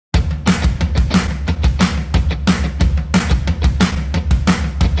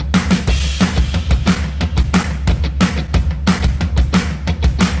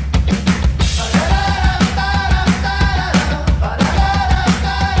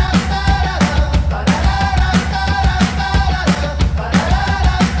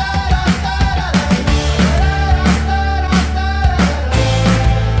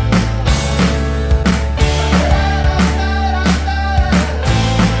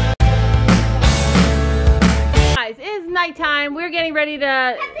nighttime. We're getting ready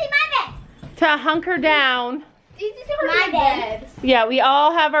to hunker down. My bed. Yeah, we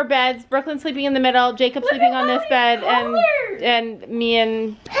all have our beds. Brooklyn's sleeping in the middle. Jacob's sleeping on this bed, and me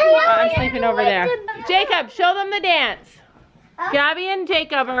and I'm sleeping over there. Jacob, show them the dance. Gabby and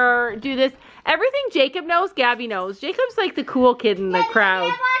Jacob do this. Everything Jacob knows, Gabby knows. Jacob's like the cool kid in the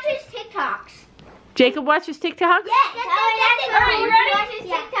crowd. Jacob watches TikToks. Jacob watches TikToks? Yes. Alright, you ready? Watches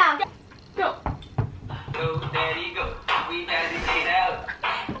TikToks. Go. Go, daddy, go. We gotta get out.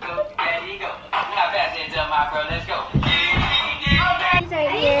 Go, daddy, go. Now pass it to my bro. Let's go.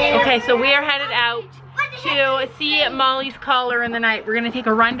 Okay, so we are headed out to see Molly's collar in the night. We're gonna take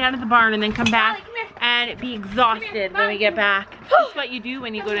a run down to the barn and then come back and be exhausted when we get back. That's what you do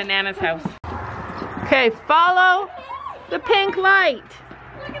when you go to Nana's house. Okay, follow the pink light.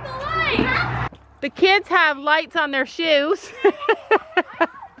 Look at the light. The kids have lights on their shoes. When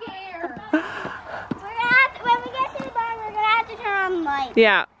we get to the barn, we're gonna have to turn on the light.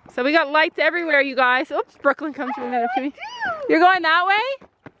 Yeah, so we got lights everywhere, you guys. Oops, Brooklyn comes running up to me. You're going that way?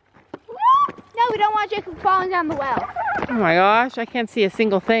 No, we don't want Jacob falling down the well. Oh my gosh, I can't see a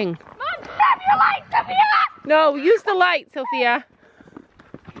single thing. Mom, grab your light, Sophia! No, use the light, Sophia.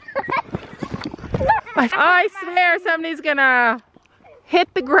 I swear somebody's gonna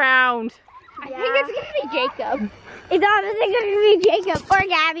hit the ground. I think it's gonna be Jacob. It's honestly gonna be Jacob or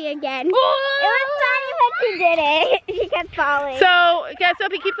Gabby again. It was funny when she did it. She kept falling. So, yeah,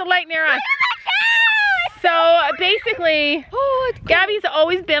 Sophie, keep the light near us. So basically, Gabby's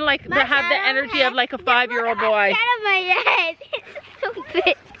always been like have the energy of like a 5-year-old boy. Out of my head. It's so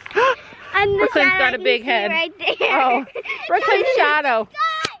big. And the Brooklyn's shadow got a big head. right there. Oh, Brooklyn's shadow.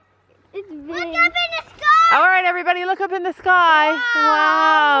 It's big. Look up in the sky. All right, everybody, look up in the sky.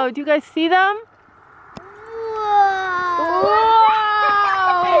 Wow. Do you guys see them? Whoa.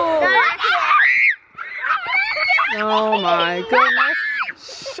 Oh my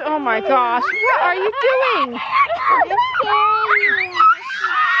goodness. Oh my gosh. What are you doing?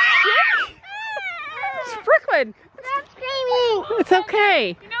 Brooklyn. Stop screaming. It's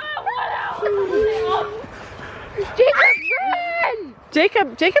okay.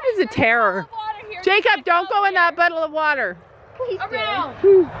 Jacob, Jacob is a terror. Jacob, don't go in that bottle of water. please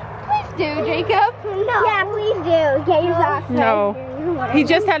do. Please do, Jacob. No. Yeah, please do. Get your socks. No. He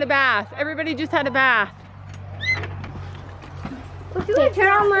just had a bath. Everybody just had a bath. Okay, turn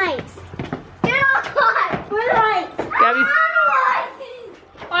on lights. Turn on lights. Turn on lights. Gabby's...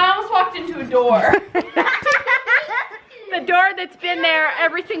 I almost walked into a door. The door that's been there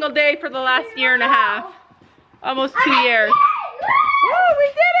every single day for the last year and a half. Almost 2 years. Oh, we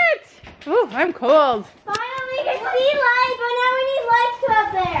did it! Oh, I'm cold. Finally, we can see lights, but now we need lights to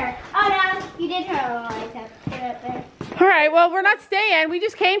up there. Oh, no, you did turn on the lights up there. All right, well, we're not staying. We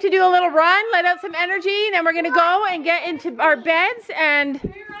just came to do a little run, let out some energy, and then we're going to go and get into our beds and...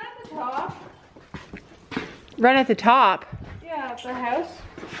 Can we run at the top? Run at the top? Yeah, at the house.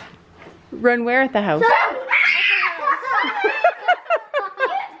 Run where at the house?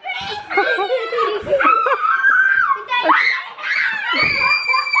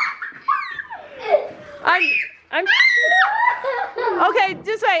 I'm okay,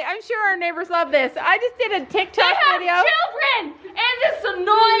 just wait. I'm sure our neighbors love this. I just did a TikTok video. Children, and it's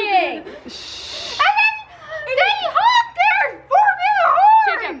annoying. Shh. And then they hop there for me.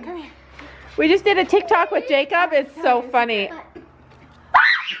 Jacob, come here. We just did a TikTok with Jacob. It's so funny.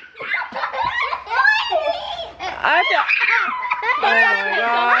 I feel, oh my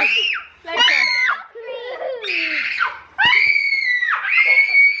gosh.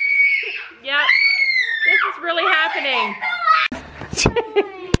 Yeah, this is really happening.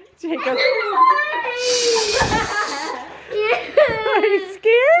 Jacob. Are you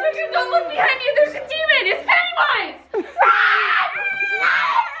scared? Don't look behind you. There's a demon. It's Pennywise.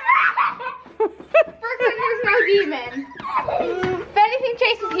 Brooklyn, there's no demon. If anything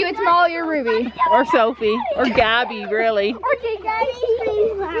chases you, it's Molly or Ruby. Or Sophie. Or Gabby, really. Or Jacob. I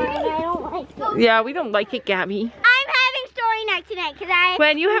don't like it. Yeah, we don't like it, Gabby. I'm having story night tonight because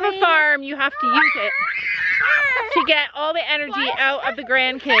When you have a farm, you have to use it to get all the energy out of the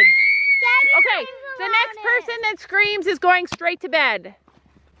grandkids. Okay, the next person that screams is going straight to bed.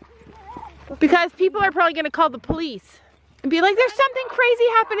 Because people are probably going to call the police and be like, there's something crazy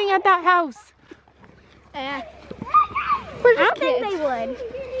happening at that house. I think they would.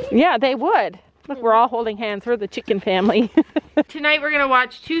 Yeah, they would. Look, we're all holding hands. We're the chicken family. Tonight we're going to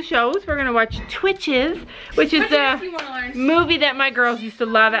watch 2 shows. We're going to watch Twitches, which is the movie that my girls used to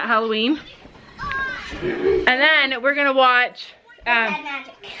love at Halloween. And then we're going to watch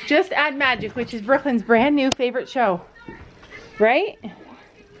Just Add Magic, which is Brooklyn's brand new favorite show. Right?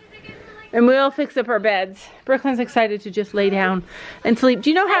 And we'll fix up our beds. Brooklyn's excited to just lay down and sleep. Do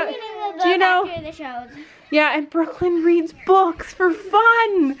you know how? Do you know? The shows. Yeah, and Brooklyn reads books for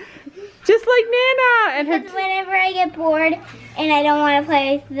fun, just like Nana. And Because whenever I get bored and I don't want to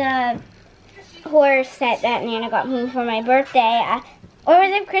play the horror set that Nana got me for my birthday, or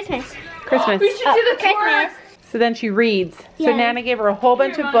was it Christmas? Christmas. We should do the Christmas. So then she reads. So Yeah. Nana gave her a whole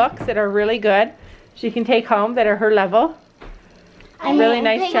bunch of books that are really good. She can take home that are her level. Really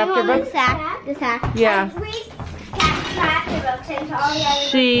nice chapter books. The sack. Yeah. I read chapter books and all the others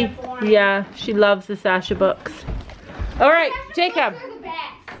She, are boring. yeah, she loves the Sasha books. All right, Jacob,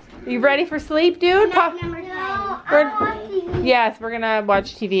 you ready for sleep, dude? Number 10. We're- Yes, we're gonna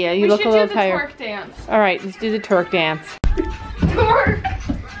watch TV. You look a little tired. Twerk dance. All right, let's do the twerk dance. Twerk.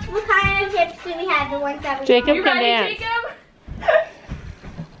 What kind of tips do we have? The ones that we Jacob You can ready, dance. Jacob?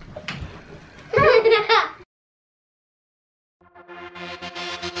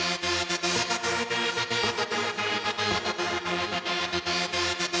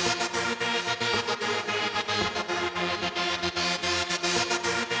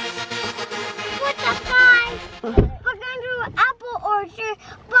 What's up, guys? We're going to an apple orchard,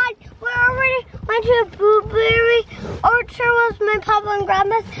 but we already went to a blueberry orchard was my papa and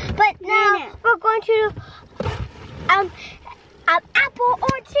grandma's, but now we're going to apple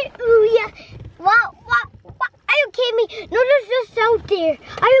orchard. Ooh, yeah. What? Are you kidding me? No, there's just out there.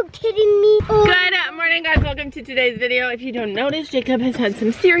 Are you kidding me? Oh. Good morning, guys. Welcome to today's video. If you don't notice, Jacob has had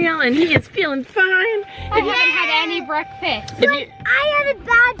some cereal and he is feeling fine. I haven't had any breakfast. If you, I had a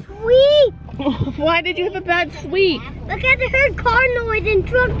bad week. why did you have a bad sleep? Look, I heard car noise and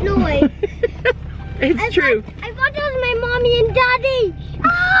truck noise. It's true. I thought that was my mommy and daddy.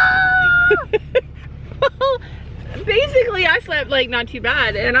 Ah! Well, basically, I slept like not too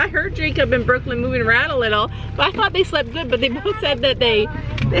bad, and I heard Jacob and Brooklyn moving around a little. But I thought they slept good, but they both said that they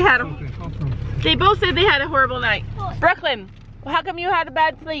both said they had a horrible night. Brooklyn, well, how come you had a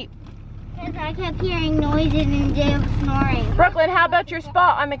bad sleep? Because I kept hearing noises and Dale snoring. Brooklyn, how about your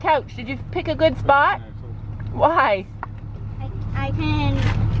spot on the couch? Did you pick a good spot? Why?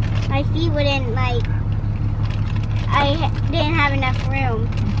 My feet wouldn't I didn't have enough room.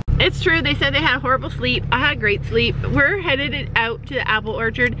 It's true, they said they had horrible sleep. I had great sleep. We're headed out to the apple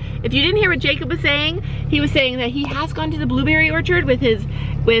orchard. If you didn't hear what Jacob was saying, he was saying that he has gone to the blueberry orchard with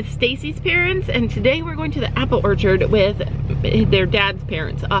Stacy's parents, and today we're going to the apple orchard with their dad's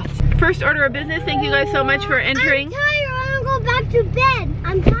parents, us. First order of business, thank you guys so much for entering. I'm tired. I want to go back to bed.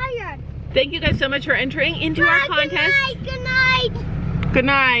 I'm tired. Thank you guys so much for entering into our contest. Good night. Good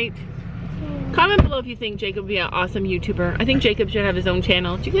night. Comment below if you think Jacob would be an awesome YouTuber. I think Jacob should have his own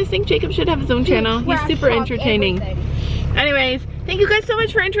channel. Do you guys think Jacob should have his own channel? He's super entertaining. Anyways, thank you guys so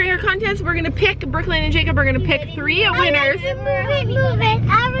much for entering our contest. We're gonna pick, Brooklyn and Jacob are gonna pick 3 winners. Move it.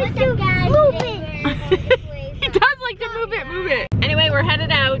 I was to move it. He does like to move it. Anyway, we're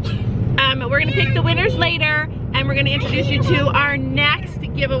headed out. We're gonna pick the winners later, and we're gonna introduce you to our next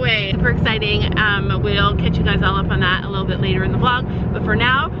giveaway. Super exciting. We'll catch you guys all up on that a little bit later in the vlog. But for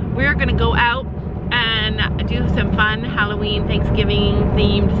now, we're gonna go out and do some fun Halloween, Thanksgiving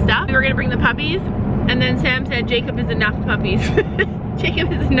themed stuff. We were gonna bring the puppies, and then Sam said Jacob is enough puppies.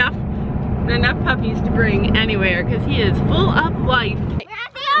 Jacob is enough puppies to bring anywhere because he is full of life. We're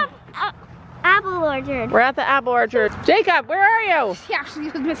at the apple orchard. We're at the apple orchard. Jacob, where are you? He actually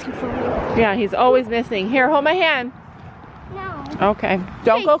was missing from me. Yeah, he's always missing. Here, hold my hand. No. Okay.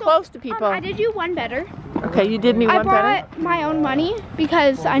 Don't Okay, go so, close to people. I did you one better. Okay, you did me I one better. brought my own money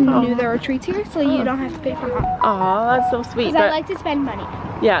because I knew there were treats here, so you don't have to pay for them. Aw, that's so sweet. Because I But like to spend money.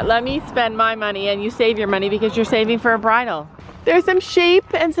 yeah, let me spend my money and you save your money because you're saving for a bridal. There's some sheep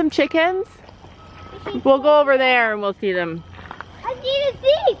and some chickens. We'll go over there and we'll see them. I need a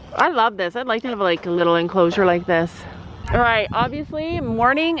seat. I love this. I'd like to have like a little enclosure like this. All right, obviously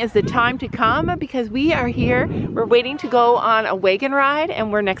morning is the time to come because we are here. We're waiting to go on a wagon ride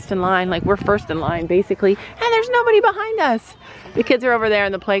and we're next in line, like we're first in line basically. And there's nobody behind us. The kids are over there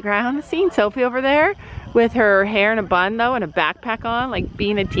in the playground. Seeing Sophie over there with her hair in a bun though and a backpack on, like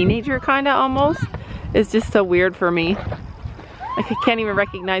being a teenager kinda almost, is just so weird for me. Like I can't even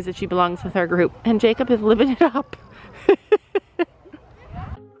recognize that she belongs with our group. And Jacob is living it up.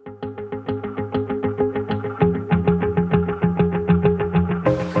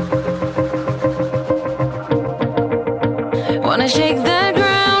 Wanna shake the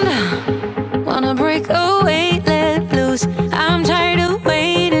ground, wanna break away, let loose. I'm tired of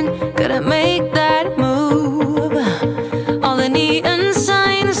waiting, gotta make that move. All the neon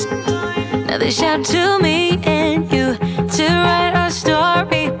signs, now they shout to me and you to write our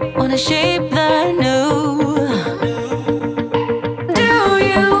story. Wanna shape the new. Do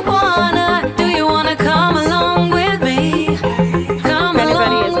you wanna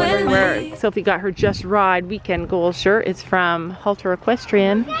Sophie got her Just Ride weekend goal shirt. It's from Halter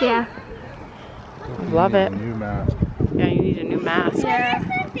Equestrian. Yeah. Love it. New mask. Yeah, you need a new mask. Yeah.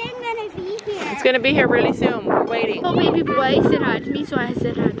 When is the thing gonna be here? It's gonna be here really soon. We're waiting. Little baby boy said hi to me, so I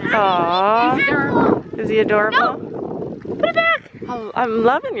said hi back. Aww. He's adorable. Is he adorable? No. Put it back. Oh, I'm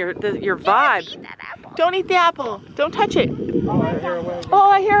loving your vibe. Eat that apple. Don't eat the apple. Don't touch it. Oh, I hear a wagon. Oh,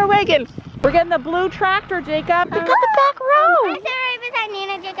 I hear a wagon. We're getting the blue tractor, Jacob. Look at the back row. I said right beside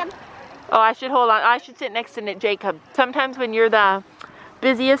Nina, Jacob. Oh, I should hold on. I should sit next to Jacob. Sometimes when you're the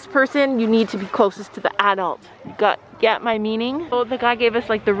busiest person, you need to be closest to the adult. You get my meaning? Oh, the guy gave us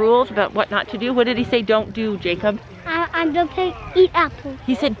like the rules about what not to do. What did he say don't do, Jacob? I don't eat apple.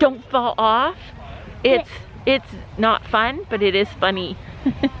 He said don't fall off. It's not fun, but it is funny.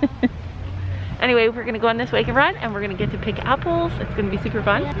 Anyway, we're gonna go on this wagon ride and we're gonna get to pick apples. It's gonna be super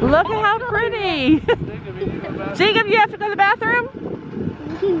fun. Look at how pretty. Jacob, you have to go to the bathroom?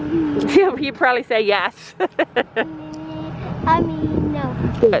 He'd probably say yes. I mean, no.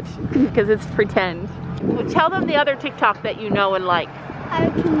 Good, because it's pretend. Well, tell them the other TikTok that you know and like. I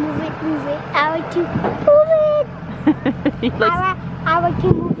like to move it. I like to move it. I like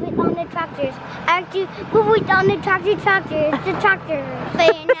to move it on the tractors. I like to move it on the tractors. The tractors.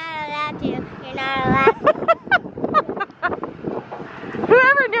 But you're not allowed to. You're not allowed to.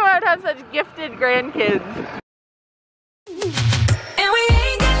 Whoever knew I'd have such gifted grandkids. And we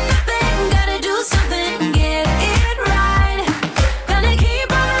ain't got nothing, gotta do something, get it right. Gonna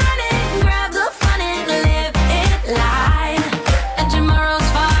keep on running, grab the fun and live it light. And tomorrow's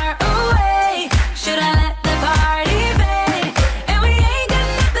far away, should I let the party fade? And we ain't got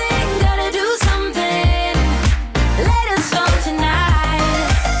nothing, gotta do something, let us go tonight.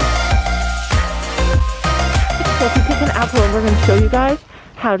 So if you pick an apple, and we're gonna show you guys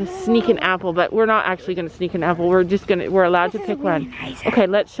how to sneak an apple, but we're not actually gonna sneak an apple. We're allowed to pick one. Okay,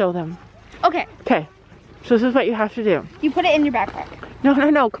 let's show them. Okay, Okay, so this is what you have to do. you put it in your backpack.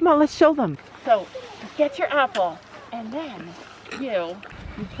 No, come on, let's show them. So, get your apple, and then you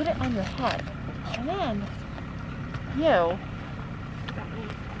put it on your head, and then you,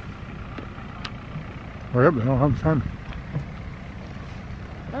 Hurry up, they don't have time.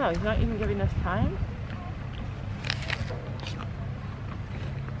 oh, he's not even giving us time?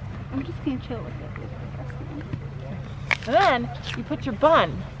 I'm just gonna chill with it. And then you put your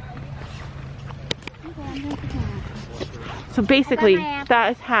bun. So basically,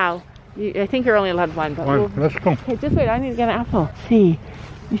 that is how, I think you're only allowed one, but One, let's go. okay, just wait, I need to get an apple. See,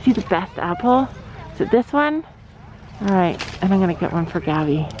 you see the best apple? Is it this one? All right, and I'm gonna get one for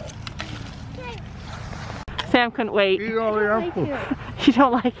Gabby. Sam couldn't wait. Eat all the apples. You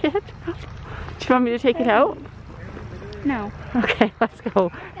don't like it? Do you want me to take it out? No. Okay, let's go.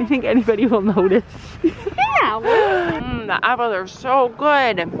 Do you think anybody will notice? Yeah. The apples are so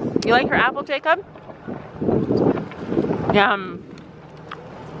good. You like your apple, Jacob? Yum.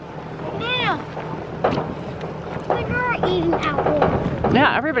 Yeah. We're eating apple.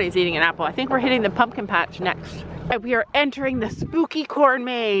 Yeah, everybody's eating an apple. I think we're hitting the pumpkin patch next. We are entering the spooky corn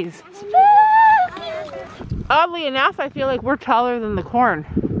maze. Oddly enough, I feel like we're taller than the corn.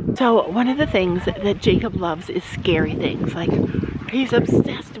 So one of the things that Jacob loves is scary things. Like, he's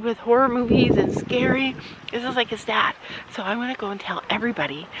obsessed with horror movies and scary. This is like his dad. So I'm gonna go and tell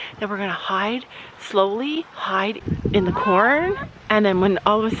everybody that we're gonna slowly hide in the corn. And then when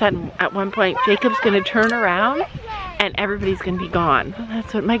all of a sudden, at one point, Jacob's gonna turn around and everybody's gonna be gone.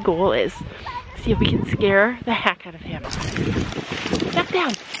 That's what my goal is. See if we can scare the heck out of him. Duck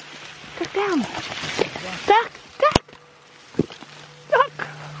down. Duck down. Duck. Duck. Duck.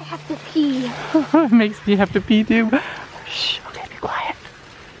 I have to pee. It makes me have to pee too. Shh, okay, be quiet.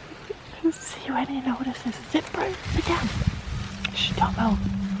 See when he notices. Sit right, sit down. Shh, don't move.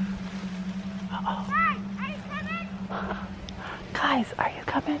 Uh-oh. Guys, are you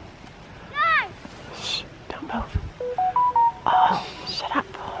coming? Shh, don't move. Oh, shut up,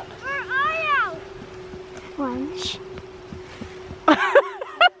 phone. Where are you? Lunch.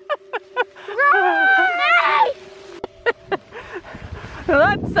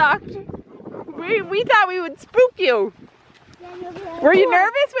 That sucked. We thought we would spook you. Were you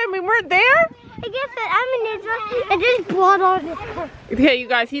nervous when we weren't there? I guess that I'm a ninja and there's blood on it. Okay, you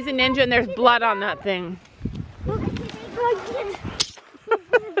guys, he's a ninja and there's blood on that thing.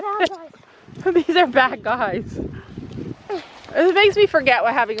 These are bad guys. It makes me forget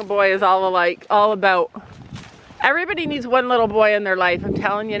what having a boy is all about. Everybody needs one little boy in their life, I'm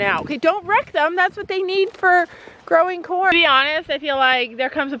telling you now. Okay, don't wreck them. That's what they need for growing corn. To be honest, I feel like there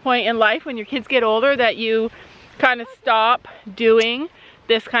comes a point in life when your kids get older that you kind of stop doing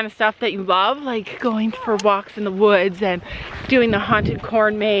this kind of stuff that you love, like going for walks in the woods and doing the haunted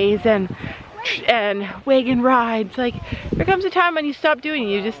corn maze and wagon rides, like there comes a time when you stop doing it,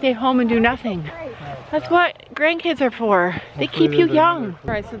 you just stay home and do nothing. That's what grandkids are for. They keep you young.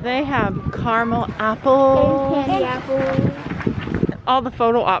 Alright, so they have caramel apple. Candy apple. All the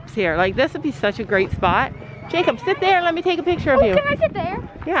photo ops here. Like this would be such a great spot. Jacob, sit there and let me take a picture of you. Can I sit there?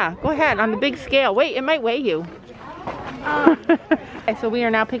 Yeah, go ahead on the big scale. Wait, it might weigh you. Okay, so we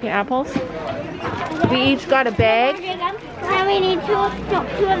are now picking apples. We each got a bag. Now we need two of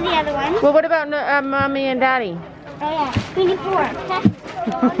the other ones. Well, what about mommy and daddy? Oh yeah, we need 4.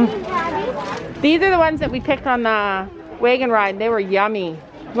 These are the ones that we picked on the wagon ride. They were yummy.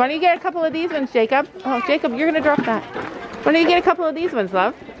 Why don't you get a couple of these ones, Jacob? Oh, Jacob, you're gonna drop that. Why don't you get a couple of these ones,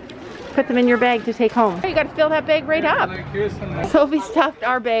 love? Put them in your bag to take home. You gotta fill that bag right up. Sophie stuffed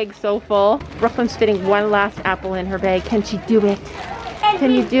our bag so full. Brooklyn's fitting one last apple in her bag. Can she do it?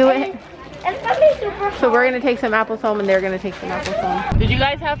 Can you do it? It's gonna be super hard. So we're gonna take some apples home and they're gonna take some apples home. Did you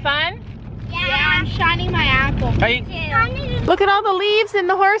guys have fun? Yeah, I'm shining my apple. Are you? Look at all the leaves in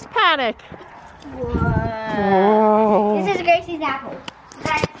the horse paddock. Whoa. This is Gracie's apple.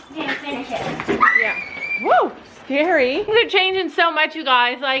 I didn't finish it. Yeah. Whoa, scary. Things are changing so much, you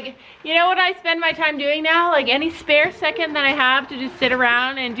guys. Like, you know what I spend my time doing now? Like any spare second that I have to just sit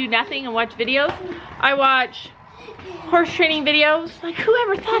around and do nothing and watch videos, I watch horse training videos. Like,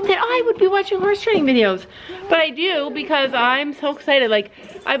 whoever thought that I would be watching horse training videos? But I do because I'm so excited. Like,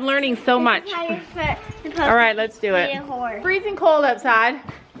 I'm learning so much. All right, let's do it. Freezing cold outside.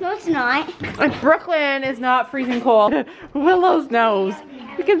 No, it's not. And Brooklyn is not freezing cold. Willow's nose.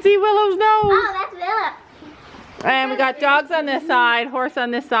 You can see Willow's nose. Oh, that's Philip. And we got dogs on this side, horse on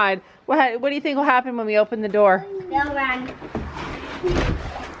this side. What do you think will happen when we open the door? They'll run.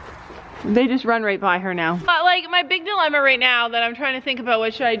 They just run right by her now. Like my big dilemma right now that I'm trying to think about,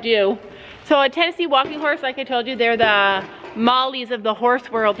 what should I do? So a Tennessee walking horse, like I told you, they're the mollies of the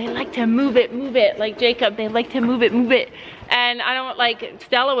horse world. They like to move it. Like Jacob, they like to move it. And I don't like,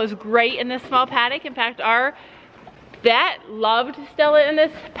 Stella was great in this small paddock. In fact, our vet loved Stella in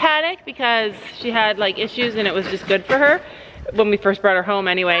this paddock because she had like issues and it was just good for her when we first brought her home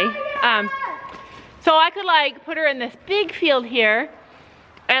anyway. So I could like put her in this big field here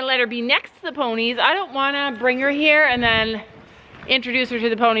and let her be next to the ponies. I don't want to bring her here and then introduce her to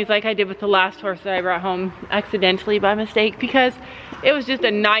the ponies like I did with the last horse that I brought home accidentally by mistake, because it was just a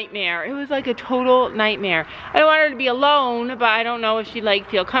nightmare. It was like a total nightmare. I don't want her to be alone, but I don't know if she'd like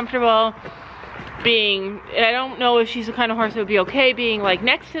feel comfortable being, I don't know if she's the kind of horse that would be okay being like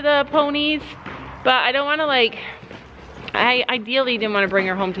next to the ponies, but I don't want to like, I ideally didn't want to bring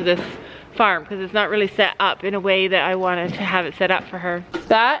her home to this farm because it's not really set up in a way that I wanted to have it set up for her.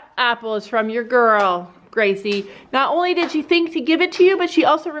 That apple is from your girl, Gracie. Not only did she think to give it to you, but she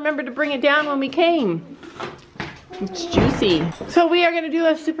also remembered to bring it down when we came. It's juicy. So we are gonna do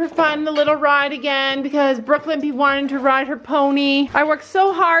a super fun little ride again because Brooklyn be wanting to ride her pony. I worked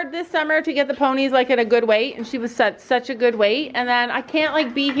so hard this summer to get the ponies like at a good weight, and she was such a good weight, and then I can't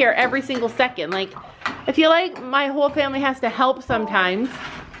like be here every single second. Like, I feel like my whole family has to help sometimes,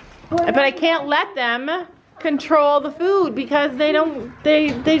 but I can't let them control the food because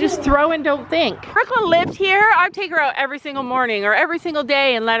they just throw and don't think. Brooklyn lived here, I'd take her out every single morning or every single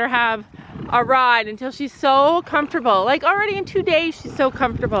day and let her have a ride until she's so comfortable. Like already in 2 days, she's so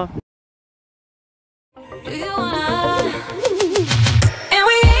comfortable. Do you wanna? And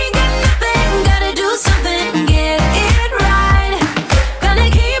we ain't got nothing, gotta do something, get it right. Gonna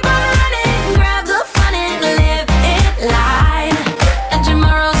keep on running, grab the fun and live it light. And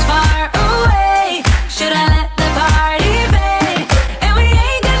tomorrow's far away, should I let the party fade? And we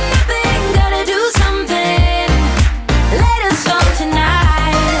ain't got nothing, gotta do something, let us go tonight.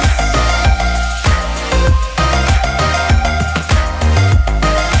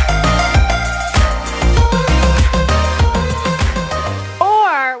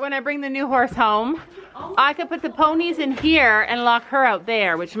 When I bring the new horse home, I could put the ponies in here and lock her out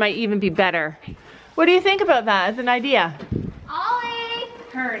there, which might even be better. What do you think about that as an idea? Ollie!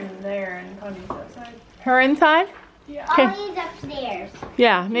 Her in there and ponies outside. Her inside? Yeah. Okay. Ollie's upstairs.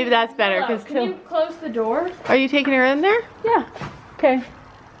 Yeah, maybe that's better. Hello, can you close the door? Are you taking her in there? Yeah. Okay.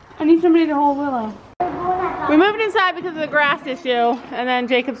 I need somebody to hold Willow. We moved inside because of the grass issue, and then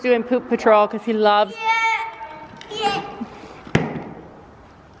Jacob's doing poop patrol because he loves. Yeah.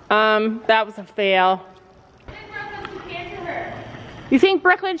 That was a fail. You think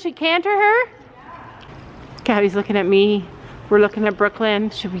Brooklyn should canter her? Gabby's looking at me. We're looking at Brooklyn.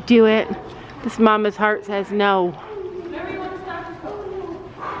 Should we do it? This mama's heart says no.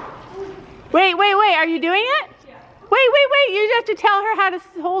 Wait, are you doing it? Wait. You have to tell her how to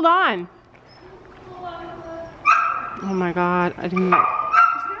hold on. Oh my God, I didn't.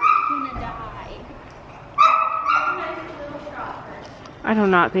 I do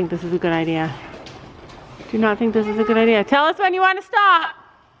not think this is a good idea. Do not think this is a good idea. Tell us when you want to stop.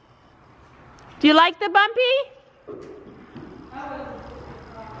 Do you like the bumpy?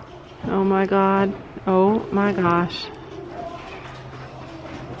 Oh my God. Oh my gosh.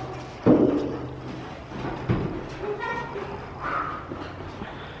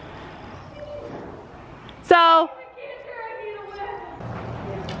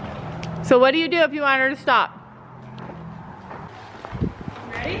 So what do you do if you want her to stop?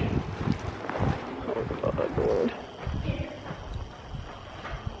 Ready? Oh Lord.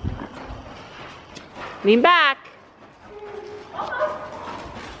 Lean back.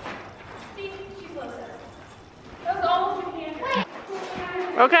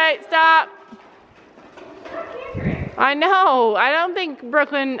 Okay, stop. I know. I don't think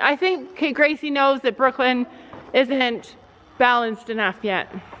Brooklyn, I think Gracie knows that Brooklyn isn't balanced enough yet.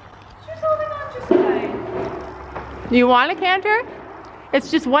 She's holding on just fine. Do you want a canter? It's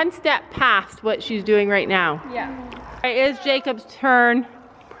just one step past what she's doing right now. Yeah. It is Jacob's turn.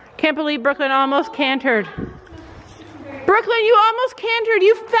 Can't believe Brooklyn almost cantered. Brooklyn, you almost cantered.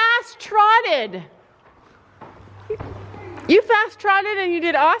 You fast trotted. You fast trotted and you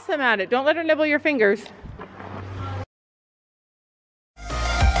did awesome at it. Don't let her nibble your fingers.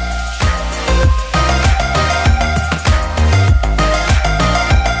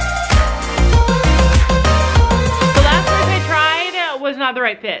 Was not the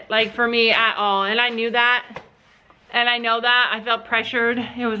right fit, like for me at all, and I knew that, and I know that. I felt pressured.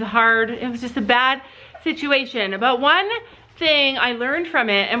 It was hard. It was just a bad situation. But one thing I learned from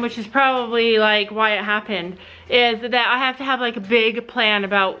it, and which is probably like why it happened, is that I have to have like a big plan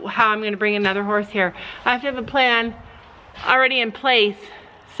about how I'm going to bring another horse here. I have to have a plan already in place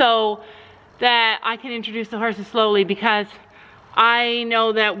so that I can introduce the horses slowly, because I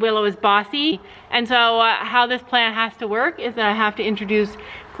know that Willow is bossy, and so how this plan has to work is that I have to introduce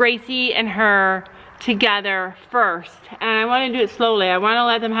Gracie and her together first, and I want to do it slowly. I want to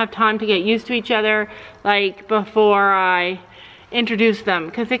let them have time to get used to each other, like before I introduce them,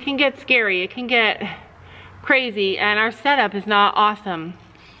 because it can get scary, it can get crazy, and our setup is not awesome.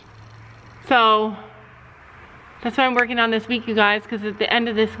 So that's what I'm working on this week, you guys, because at the end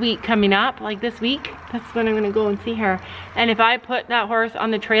of this week coming up, like this week, that's when I'm going to go and see her. And if I put that horse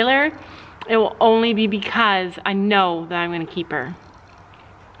on the trailer, it will only be because I know that I'm going to keep her.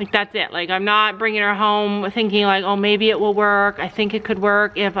 Like, that's it. Like, I'm not bringing her home thinking like, oh, maybe it will work. I think it could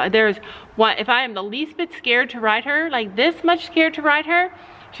work. If I am the least bit scared to ride her, like this much scared to ride her,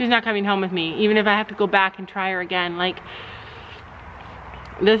 she's not coming home with me, even if I have to go back and try her again. Like,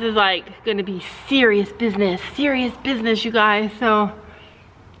 this is like gonna be serious business, you guys. So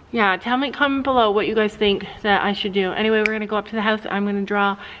yeah, comment below what you guys think that I should do. Anyway, we're gonna go up to the house. I'm gonna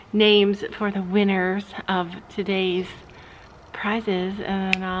draw names for the winners of today's prizes,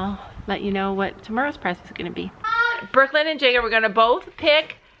 and then I'll let you know what tomorrow's prize is gonna be. Brooklyn and Jacob, we're gonna both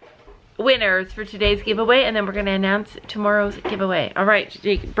pick winners for today's giveaway, and then we're gonna announce tomorrow's giveaway. All right,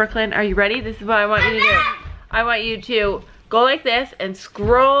 Brooklyn, are you ready? This is what I want you to do. I want you to go like this and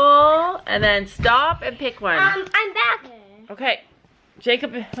scroll and then stop and pick one. I'm back. Okay.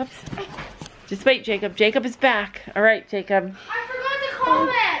 Jacob, oops. Just wait, Jacob. Jacob is back. All right, Jacob. I forgot to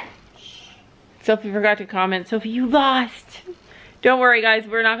comment. Sophie forgot to comment. Sophie, you lost. Don't worry, guys.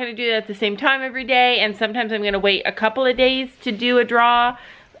 We're not going to do that at the same time every day. And sometimes I'm going to wait a couple of days to do a draw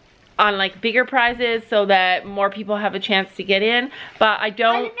on like bigger prizes so that more people have a chance to get in. But I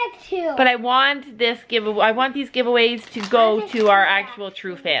don't, but I want this giveaway, I want these giveaways to go to our actual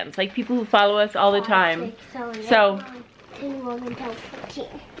true fans, like people who follow us all the time. So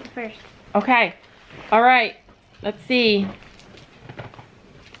okay, all right, let's see.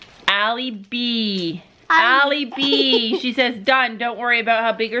 Allie B. Allie B. She says, done. Don't worry about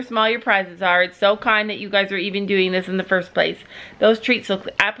how big or small your prizes are. It's so kind that you guys are even doing this in the first place. Those treats look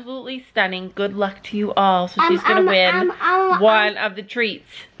absolutely stunning. Good luck to you all. So she's going to win one of the treats.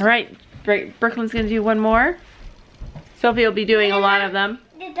 All right. Brooklyn's going to do one more. Sophie will be doing a lot of them.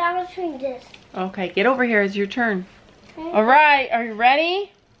 The dog is doing this. Okay. Get over here. It's your turn. All right. Are you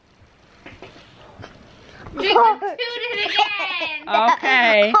ready? Jacob tooted again.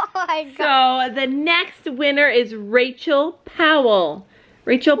 Okay. Oh my God. So the next winner is Rachel Powell.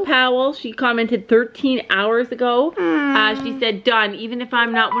 Rachel Powell, she commented 13 hours ago. She said, done. Even if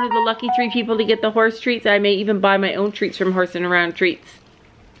I'm not one of the lucky 3 people to get the horse treats, I may even buy my own treats from Horse and Around Treats.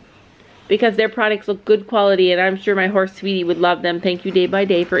 because their products look good quality, and I'm sure my horse Sweetie would love them. Thank you Day by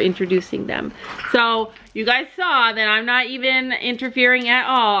Day for introducing them. So you guys saw that I'm not even interfering at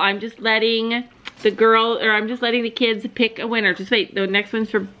all. I'm just letting the kids pick a winner. Just wait, the next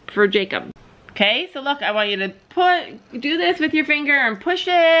one's for Jacob. Okay, so look, I want you to do this with your finger and push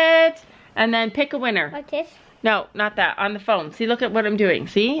it, and then pick a winner. Like this? No, not that, on the phone. See, look at what I'm doing.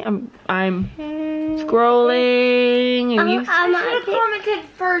 See, I'm scrolling, and you. I should have commented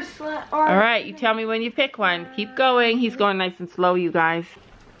first. All right, you tell me when you pick one. Keep going. He's going nice and slow, you guys.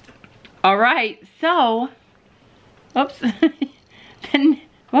 All right, so, oops. Then,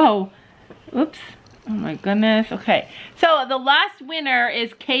 whoa, oops. Oh my goodness. Okay, so the last winner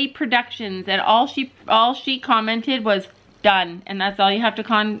is K Productions, and all she commented was done, and that's all you have to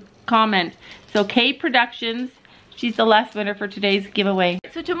comment. So K Productions, she's the last winner for today's giveaway.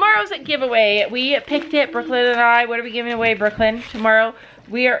 So tomorrow's giveaway, we picked it, Brooklyn and I. What are we giving away, Brooklyn? Tomorrow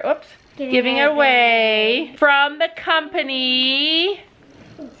we are, giving away from the company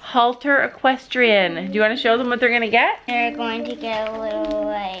Halter Equestrian. Do you want to show them what they're going to get? They're going to get a little,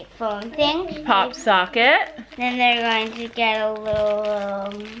 like, phone thing. Pop socket. Then they're going to get a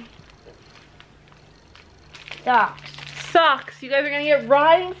little, socks. Socks. You guys are going to get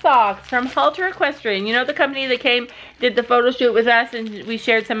riding socks from Halter Equestrian. You know the company that did the photo shoot with us, and we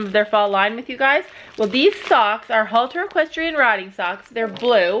shared some of their fall line with you guys? Well, these socks are Halter Equestrian riding socks. They're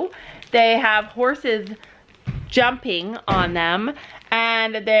blue. They have horses jumping on them,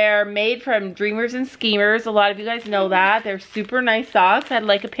 and they're made from Dreamers and Schemers. A lot of you guys know that. They're super nice socks. I'd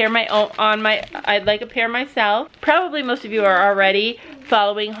like a pair I'd like a pair myself. Probably most of you are already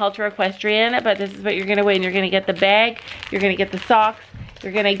following Halter Equestrian, but this is what you're gonna win. You're gonna get the bag, you're gonna get the socks,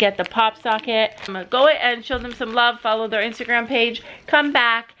 you're gonna get the pop socket. I'm gonna go and show them some love, follow their Instagram page, come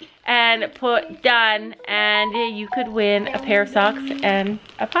back and put done, and you could win a pair of socks and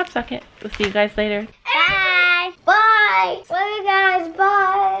a pop socket. We'll see you guys later. Bye. Bye. Love you guys.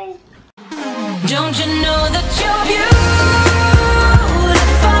 Bye. Don't you know that you're beautiful?